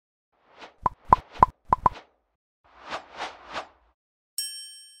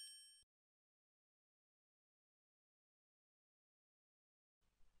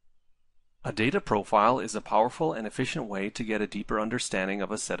A data profile is a powerful and efficient way to get a deeper understanding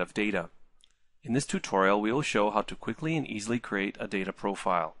of a set of data. In this tutorial, we will show how to quickly and easily create a data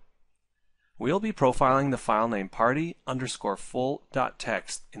profile. We'll be profiling the file name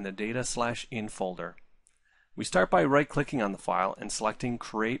party_full.txt in the data/in folder. We start by right-clicking on the file and selecting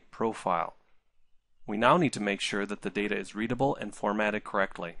Create Profile. We now need to make sure that the data is readable and formatted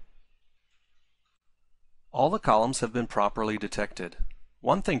correctly. All the columns have been properly detected.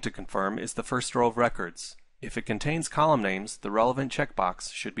 One thing to confirm is the first row of records. If it contains column names, the relevant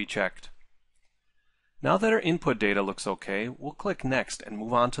checkbox should be checked. Now that our input data looks okay, we'll click Next and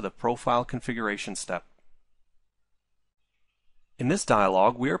move on to the Profile Configuration step. In this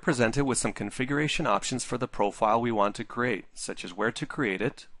dialog, we are presented with some configuration options for the profile we want to create, such as where to create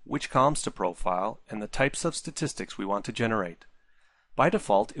it, which columns to profile, and the types of statistics we want to generate. By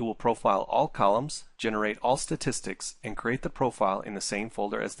default, it will profile all columns, generate all statistics, and create the profile in the same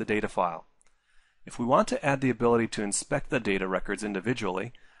folder as the data file. If we want to add the ability to inspect the data records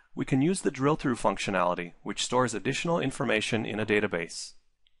individually, we can use the drill-through functionality, which stores additional information in a database.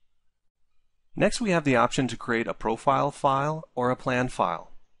 Next, we have the option to create a profile file or a plan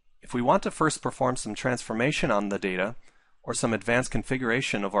file. If we want to first perform some transformation on the data or some advanced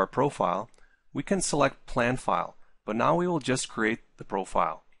configuration of our profile, we can select Plan File, but now we will just create the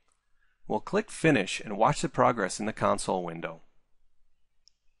profile. We'll click Finish and watch the progress in the console window.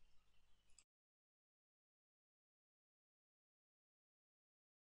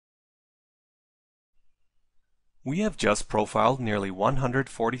 We have just profiled nearly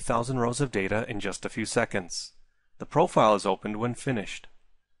 140,000 rows of data in just a few seconds. The profile is opened when finished.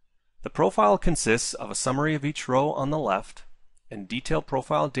 The profile consists of a summary of each row on the left and detailed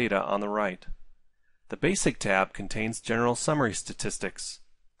profile data on the right. The Basic tab contains general summary statistics.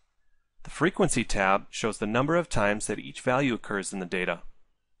 The Frequency tab shows the number of times that each value occurs in the data.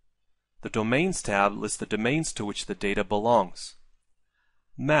 The Domains tab lists the domains to which the data belongs.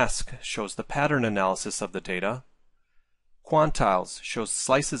 Mask shows the pattern analysis of the data. Quantiles shows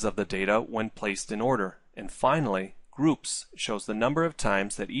slices of the data when placed in order. And finally, Groups shows the number of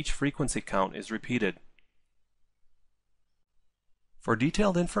times that each frequency count is repeated. For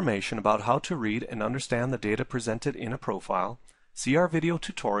detailed information about how to read and understand the data presented in a profile, see our video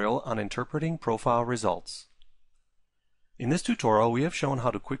tutorial on interpreting profile results. In this tutorial, we have shown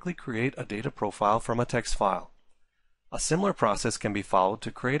how to quickly create a data profile from a text file. A similar process can be followed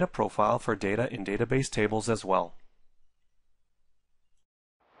to create a profile for data in database tables as well.